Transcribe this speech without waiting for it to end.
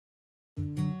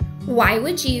Why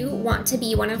would you want to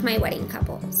be one of my wedding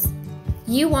couples?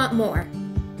 You want more.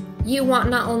 You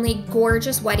want not only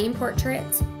gorgeous wedding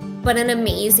portraits, but an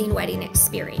amazing wedding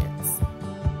experience.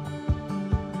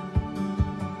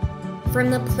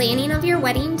 From the planning of your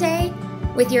wedding day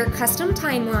with your custom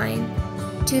timeline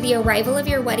to the arrival of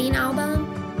your wedding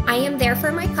album, I am there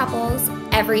for my couples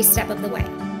every step of the way.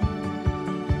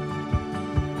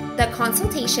 The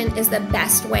consultation is the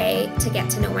best way to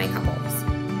get to know my couples.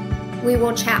 We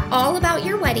will chat all about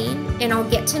your wedding and I'll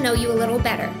get to know you a little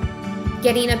better,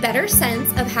 getting a better sense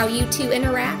of how you two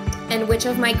interact and which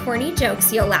of my corny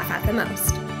jokes you'll laugh at the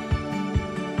most.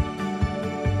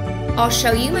 I'll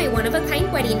show you my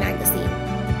one-of-a-kind wedding magazine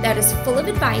that is full of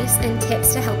advice and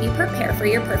tips to help you prepare for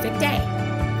your perfect day.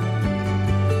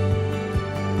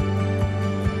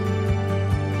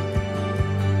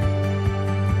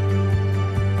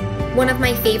 One of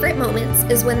my favorite moments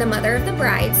is when the mother of the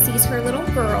bride sees her little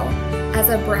girl as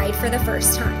a bride for the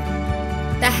first time.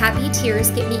 The happy tears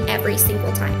get me every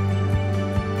single time.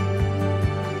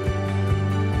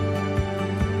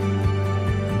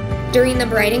 During the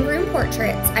bride and groom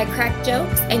portraits, I crack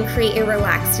jokes and create a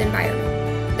relaxed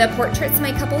environment. The portraits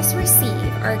my couples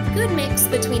receive are a good mix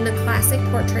between the classic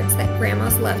portraits that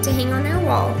grandmas love to hang on their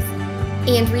walls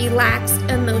and relaxed,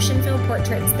 emotion-filled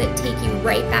portraits that take you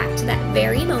right back to that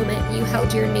very moment you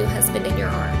held your new husband in your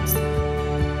arms.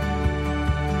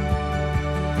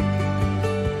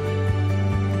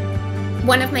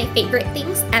 One of my favorite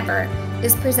things ever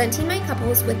is presenting my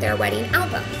couples with their wedding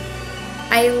album.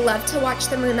 I love to watch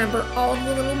them remember all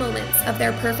the little moments of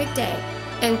their perfect day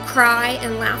and cry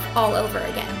and laugh all over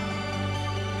again.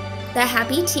 The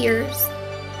happy tears,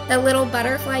 the little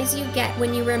butterflies you get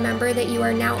when you remember that you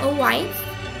are now a wife,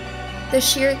 the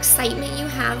sheer excitement you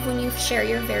have when you share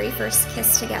your very first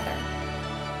kiss together.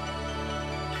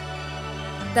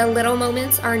 The little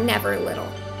moments are never little.